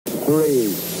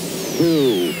3,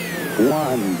 2,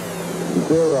 1,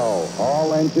 0.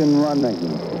 All engine running.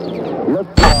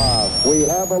 Liftoff. We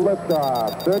have a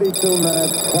liftoff. 32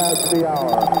 minutes past the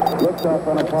hour. Liftoff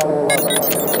on Apollo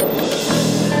 11.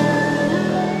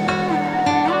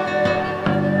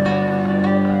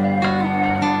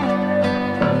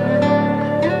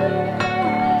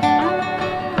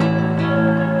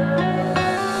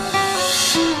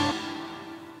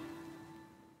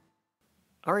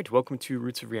 All right, welcome to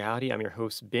Roots of Reality. I'm your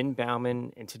host, Ben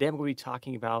Baumann, and today I'm going to be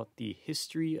talking about the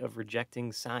history of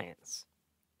rejecting science.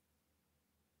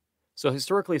 So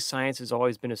historically, science has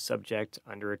always been a subject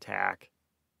under attack,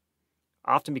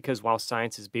 often because while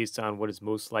science is based on what is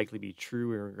most likely to be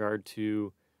true in regard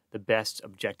to the best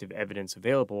objective evidence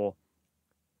available,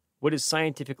 what is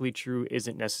scientifically true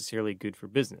isn't necessarily good for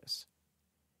business.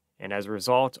 And as a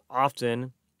result,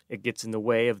 often it gets in the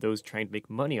way of those trying to make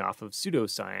money off of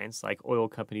pseudoscience, like oil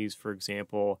companies, for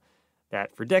example,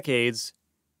 that for decades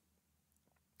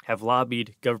have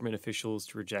lobbied government officials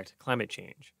to reject climate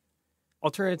change.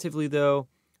 Alternatively, though,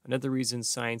 another reason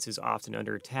science is often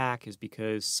under attack is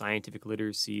because scientific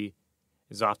literacy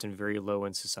is often very low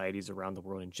in societies around the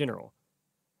world in general.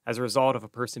 As a result, if a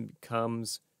person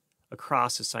comes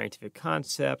across a scientific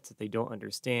concept that they don't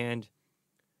understand,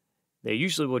 they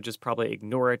usually will just probably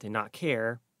ignore it and not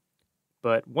care.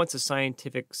 But once a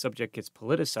scientific subject gets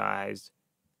politicized,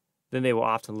 then they will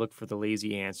often look for the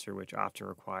lazy answer, which often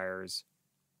requires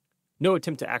no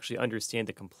attempt to actually understand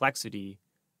the complexity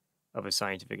of a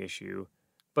scientific issue,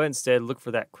 but instead look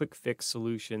for that quick fix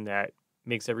solution that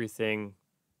makes everything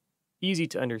easy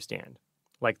to understand,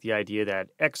 like the idea that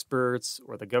experts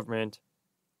or the government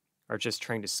are just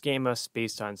trying to scam us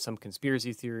based on some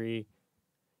conspiracy theory.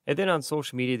 And then on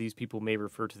social media, these people may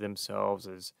refer to themselves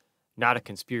as not a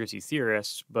conspiracy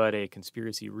theorist, but a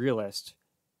conspiracy realist,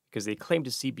 because they claim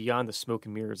to see beyond the smoke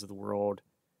and mirrors of the world.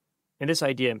 And this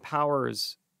idea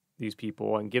empowers these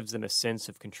people and gives them a sense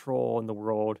of control in the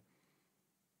world.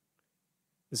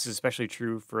 This is especially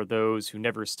true for those who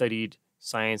never studied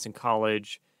science in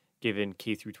college, given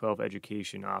K through 12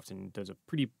 education often does a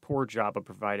pretty poor job of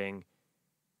providing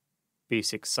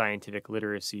basic scientific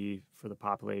literacy for the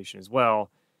population as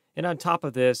well. And on top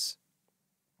of this,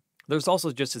 there's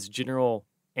also just this general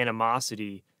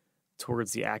animosity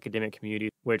towards the academic community,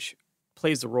 which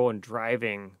plays a role in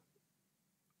driving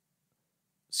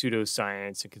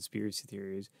pseudoscience and conspiracy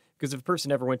theories. Because if a person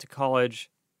never went to college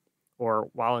or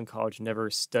while in college never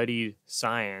studied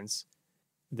science,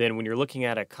 then when you're looking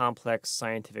at a complex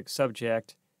scientific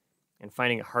subject and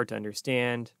finding it hard to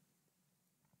understand,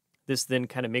 this then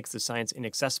kind of makes the science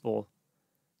inaccessible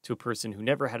to a person who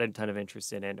never had a ton of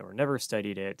interest in it or never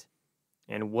studied it.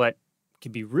 And what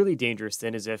can be really dangerous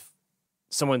then is if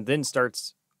someone then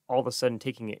starts all of a sudden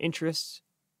taking an interest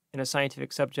in a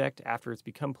scientific subject after it's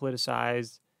become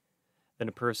politicized, then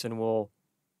a person will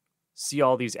see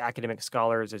all these academic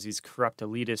scholars as these corrupt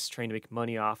elitists trying to make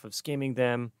money off of scamming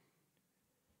them.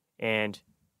 And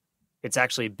it's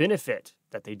actually a benefit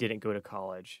that they didn't go to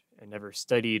college and never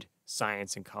studied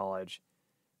science in college,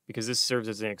 because this serves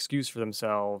as an excuse for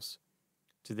themselves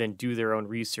to then do their own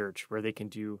research, where they can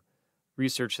do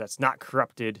research that's not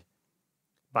corrupted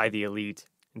by the elite.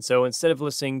 And so instead of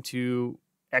listening to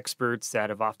experts that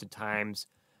have oftentimes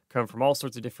come from all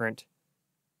sorts of different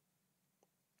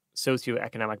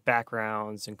socioeconomic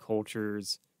backgrounds and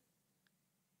cultures,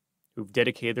 who've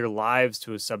dedicated their lives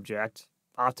to a subject,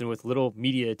 often with little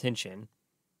media attention,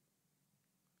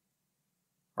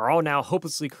 are all now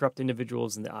hopelessly corrupt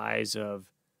individuals in the eyes of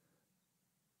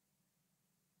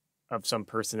some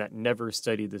person that never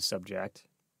studied the subject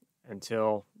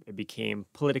until it became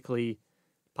politically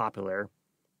popular.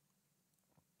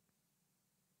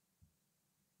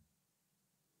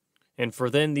 And for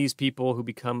then these people who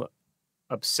become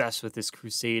obsessed with this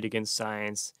crusade against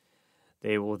science,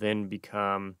 they will then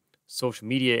become social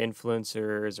media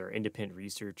influencers or independent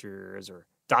researchers or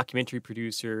documentary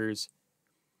producers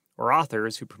or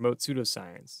authors who promote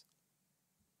pseudoscience.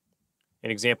 An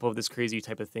example of this crazy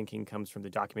type of thinking comes from the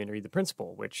documentary The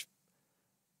Principle, which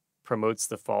promotes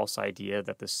the false idea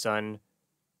that the sun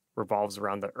revolves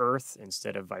around the earth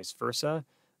instead of vice versa.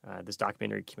 This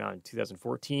documentary came out in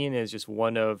 2014 and is just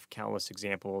one of countless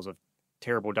examples of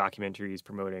terrible documentaries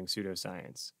promoting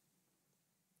pseudoscience.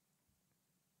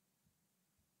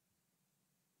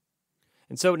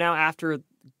 And so now, after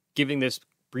giving this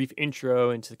brief intro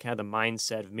into kind of the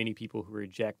mindset of many people who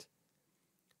reject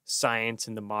science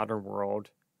in the modern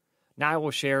world, now I will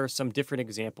share some different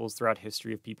examples throughout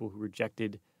history of people who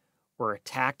rejected or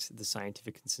attacked the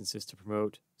scientific consensus to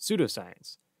promote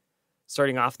pseudoscience.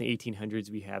 Starting off in the 1800s,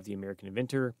 we have the American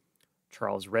inventor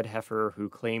Charles Redheffer, who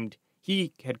claimed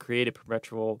he had created a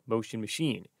perpetual motion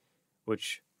machine,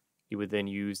 which he would then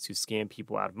use to scam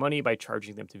people out of money by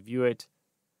charging them to view it.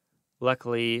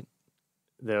 Luckily,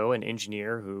 though, an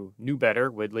engineer who knew better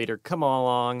would later come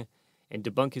along and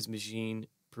debunk his machine,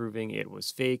 proving it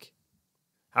was fake.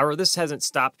 However, this hasn't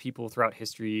stopped people throughout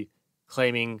history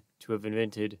claiming to have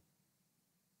invented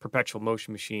perpetual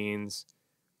motion machines.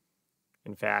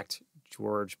 In fact,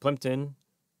 George Plimpton,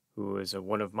 who is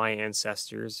one of my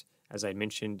ancestors, as I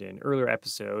mentioned in earlier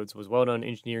episodes, was a well-known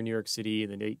engineer in New York City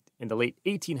in the late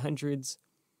 1800s,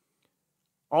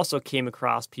 also came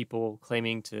across people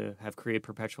claiming to have created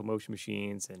perpetual motion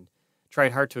machines and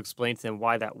tried hard to explain to them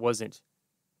why that wasn't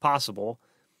possible.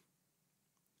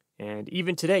 And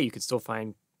even today, you can still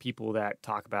find people that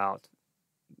talk about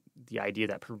the idea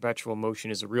that perpetual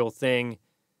motion is a real thing,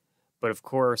 but of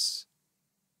course,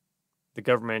 the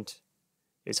government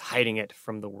is hiding it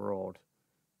from the world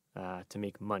to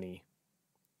make money,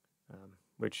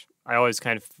 which I always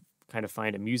kind of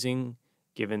find amusing,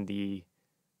 given the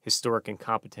historic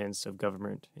incompetence of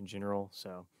government in general.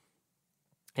 So,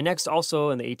 and next, also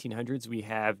in the 1800s, we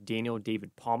have Daniel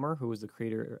David Palmer, who was the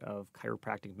creator of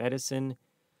chiropractic medicine.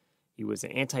 He was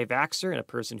an anti-vaxxer and a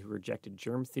person who rejected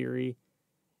germ theory,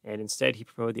 and instead he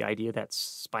promoted the idea that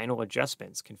spinal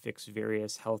adjustments can fix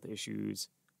various health issues.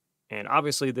 And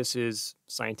obviously this is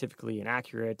scientifically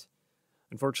inaccurate.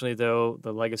 Unfortunately, though,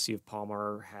 the legacy of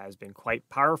Palmer has been quite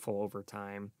powerful over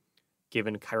time,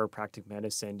 given chiropractic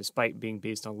medicine, despite being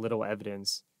based on little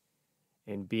evidence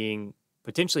and being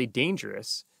potentially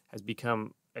dangerous, has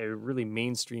become a really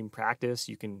mainstream practice.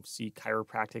 You can see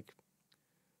chiropractic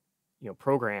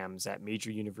programs at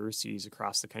major universities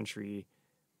across the country.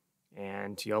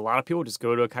 And a lot of people just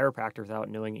go to a chiropractor without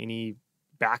knowing any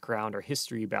background or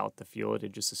history about the field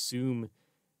and just assume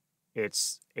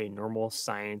it's a normal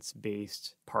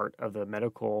science-based part of the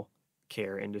medical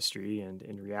care industry. And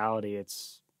in reality,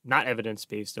 it's not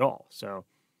evidence-based at all. So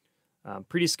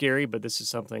pretty scary, but this is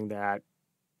something that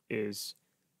is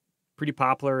pretty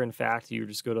popular. In fact, you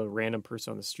just go to a random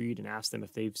person on the street and ask them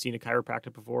if they've seen a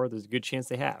chiropractor before. There's a good chance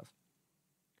they have.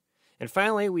 And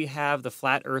finally, we have the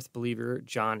flat earth believer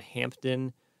John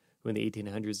Hampden, who in the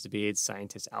 1800s debated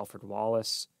scientist Alfred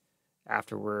Wallace.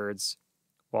 Afterwards,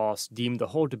 Wallace deemed the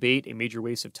whole debate a major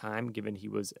waste of time, given he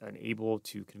was unable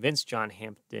to convince John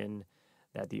Hampden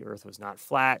that the earth was not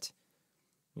flat.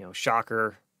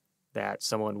 Shocker that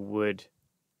someone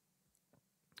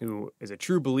who is a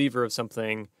true believer of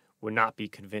something would not be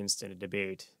convinced in a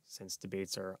debate, since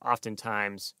debates are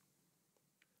oftentimes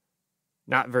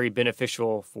not very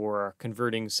beneficial for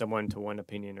converting someone to one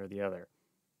opinion or the other.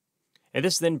 And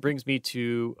this then brings me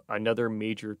to another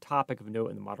major topic of note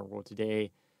in the modern world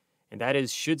today, and that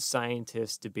is, should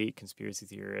scientists debate conspiracy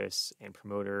theorists and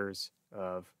promoters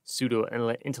of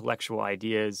pseudo-intellectual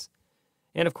ideas?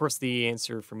 And of course, the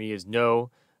answer for me is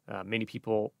no. Many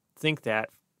people think that,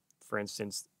 for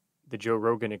instance, the Joe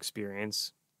Rogan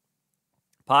Experience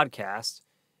podcast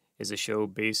is a show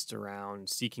based around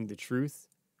seeking the truth.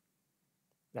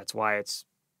 That's why it's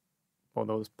one of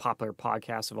those popular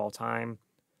podcasts of all time.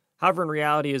 However, in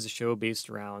reality, it's a show based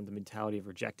around the mentality of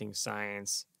rejecting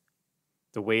science,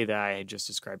 the way that I had just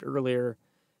described earlier.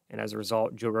 And as a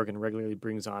result, Joe Rogan regularly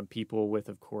brings on people with,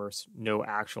 of course, no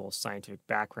actual scientific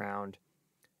background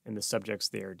in the subjects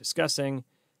they are discussing,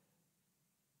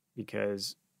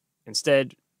 because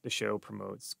instead the show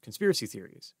promotes conspiracy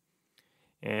theories.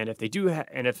 And if they do,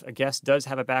 and if a guest does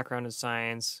have a background in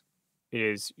science, it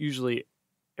is usually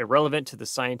irrelevant to the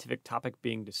scientific topic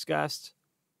being discussed.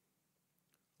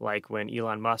 Like when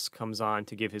Elon Musk comes on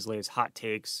to give his latest hot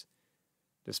takes,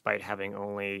 despite having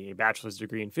only a bachelor's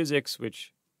degree in physics,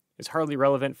 which is hardly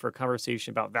relevant for a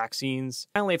conversation about vaccines.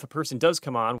 Finally, if a person does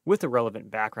come on with a relevant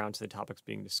background to the topics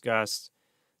being discussed,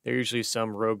 they're usually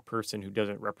some rogue person who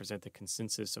doesn't represent the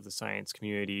consensus of the science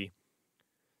community.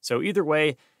 So either way,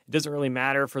 it doesn't really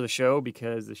matter for the show,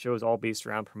 because the show is all based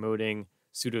around promoting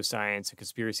pseudoscience and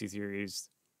conspiracy theories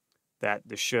that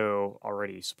the show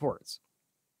already supports.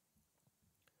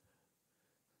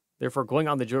 Therefore, going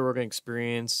on the Joe Rogan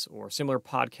Experience or similar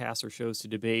podcasts or shows to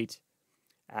debate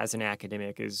as an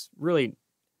academic is really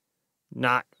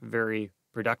not very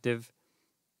productive,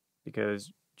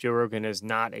 because Joe Rogan is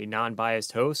not a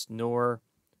non-biased host, nor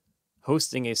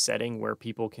hosting a setting where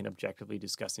people can objectively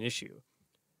discuss an issue.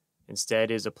 Instead,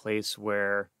 is a place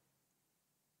where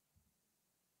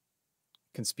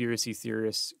conspiracy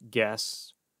theorists,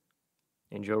 guests,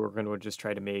 and Joe Rogan would just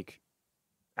try to make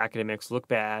academics look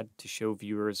bad to show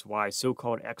viewers why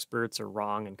so-called experts are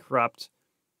wrong and corrupt,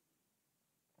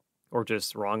 or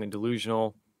just wrong and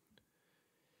delusional.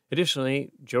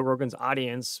 Additionally, Joe Rogan's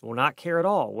audience will not care at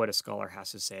all what a scholar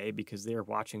has to say because they are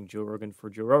watching Joe Rogan for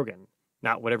Joe Rogan,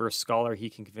 not whatever scholar he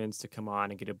can convince to come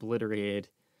on and get obliterated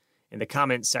in the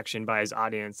comments section by his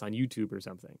audience on YouTube or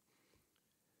something.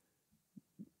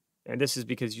 And this is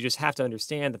because you just have to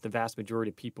understand that the vast majority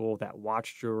of people that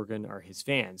watch Joe Rogan are his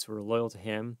fans who are loyal to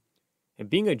him, and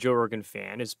being a Joe Rogan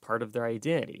fan is part of their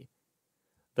identity.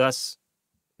 Thus,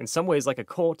 in some ways like a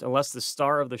cult, unless the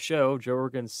star of the show, Joe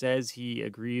Rogan, says he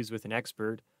agrees with an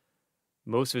expert,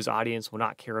 most of his audience will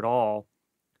not care at all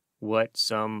what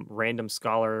some random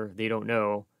scholar they don't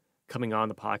know coming on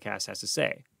the podcast has to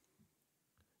say.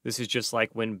 This is just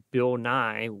like when Bill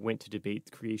Nye went to debate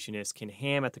the creationist Ken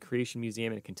Ham at the Creation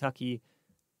Museum in Kentucky,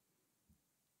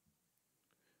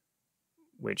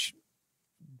 which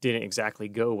didn't exactly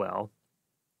go well.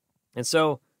 And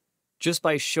so just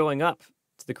by showing up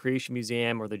to the Creation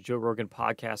Museum or the Joe Rogan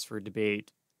podcast for a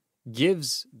debate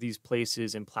gives these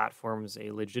places and platforms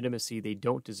a legitimacy they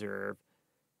don't deserve.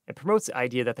 It promotes the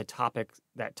idea that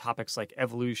topics like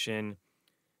evolution,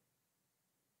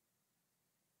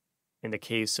 in the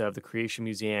case of the Creation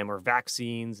Museum, or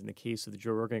vaccines, in the case of the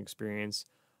Joe Rogan Experience,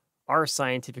 are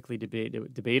scientifically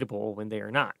debatable when they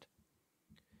are not.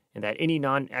 And that any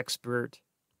non-expert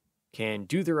can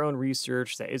do their own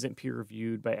research that isn't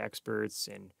peer-reviewed by experts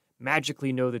and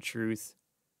magically know the truth.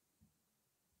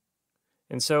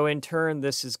 And so in turn,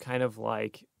 this is kind of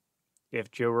like if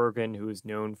Joe Rogan, who is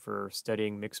known for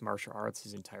studying mixed martial arts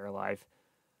his entire life,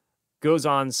 goes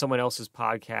on someone else's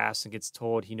podcast and gets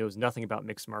told he knows nothing about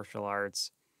mixed martial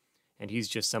arts, and he's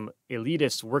just some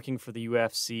elitist working for the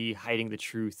UFC, hiding the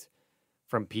truth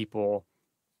from people,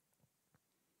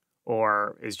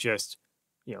 or is just,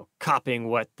 copying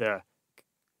what the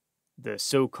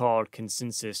so-called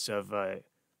consensus of,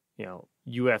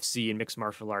 UFC and mixed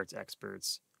martial arts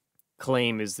experts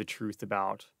claim is the truth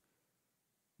about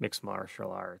mixed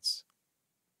martial arts,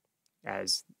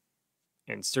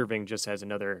 and serving just as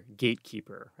another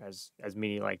gatekeeper, as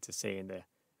many like to say in the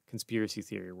conspiracy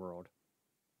theory world.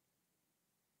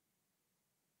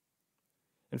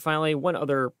 And finally, one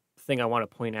other thing I want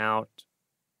to point out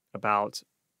about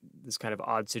this kind of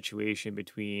odd situation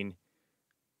between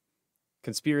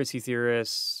conspiracy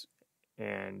theorists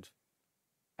and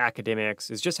academics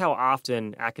is just how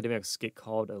often academics get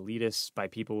called elitists by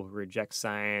people who reject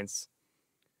science.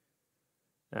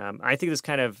 I think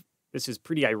this is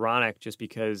pretty ironic just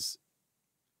because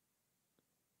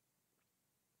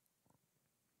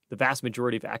the vast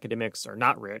majority of academics are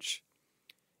not rich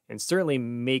and certainly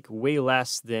make way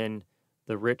less than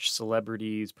the rich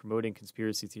celebrities promoting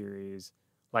conspiracy theories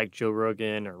like Joe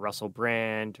Rogan or Russell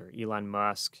Brand or Elon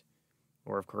Musk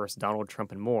or, of course, Donald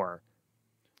Trump and more.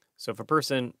 So if a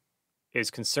person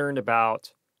is concerned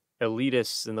about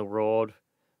elitists in the world,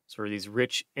 sort of these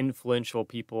rich, influential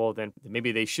people, then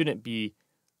maybe they shouldn't be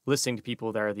listening to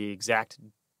people that are the exact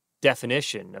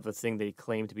definition of the thing they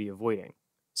claim to be avoiding.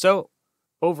 So,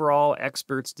 overall,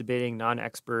 experts debating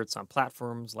non-experts on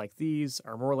platforms like these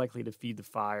are more likely to feed the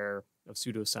fire of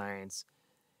pseudoscience.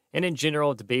 And in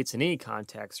general, debates in any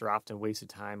context are often a waste of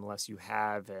time unless you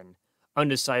have an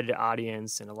undecided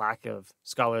audience and a lack of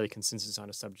scholarly consensus on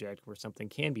a subject where something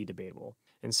can be debatable.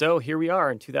 And so here we are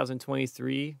in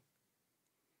 2023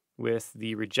 with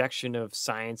the rejection of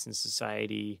science in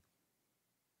society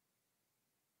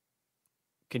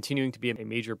continuing to be a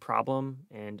major problem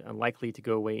and unlikely to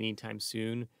go away anytime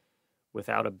soon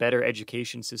without a better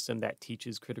education system that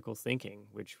teaches critical thinking,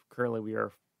 which currently we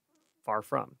are far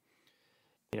from.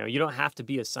 You don't have to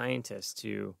be a scientist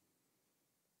to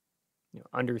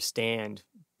understand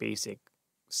basic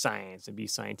science and be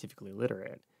scientifically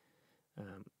literate.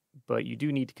 But you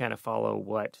do need to kind of follow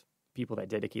what people that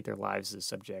dedicate their lives to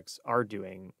subjects are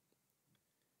doing.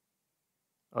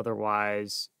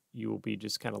 Otherwise, you will be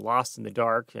just kind of lost in the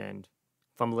dark and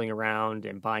fumbling around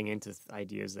and buying into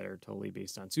ideas that are totally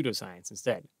based on pseudoscience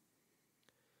instead,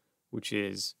 which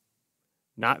is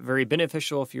not very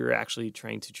beneficial if you're actually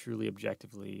trying to truly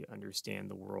objectively understand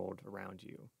the world around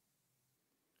you.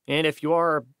 And if you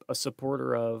are a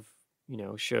supporter of,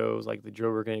 shows like the Joe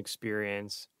Rogan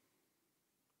Experience,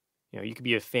 you could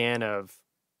be a fan of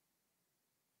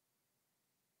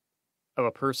a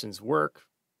person's work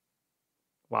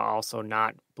while also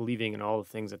not believing in all the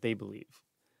things that they believe.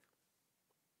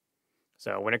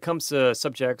 So when it comes to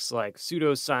subjects like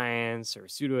pseudoscience or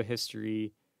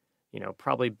pseudo-history,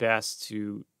 probably best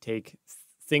to take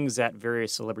things that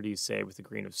various celebrities say with a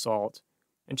grain of salt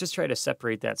and just try to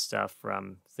separate that stuff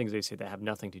from things they say that have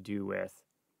nothing to do with,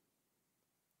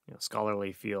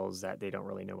 scholarly fields that they don't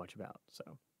really know much about.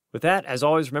 So with that, as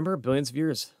always, remember, billions of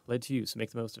years led to you, so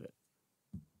make the most of it.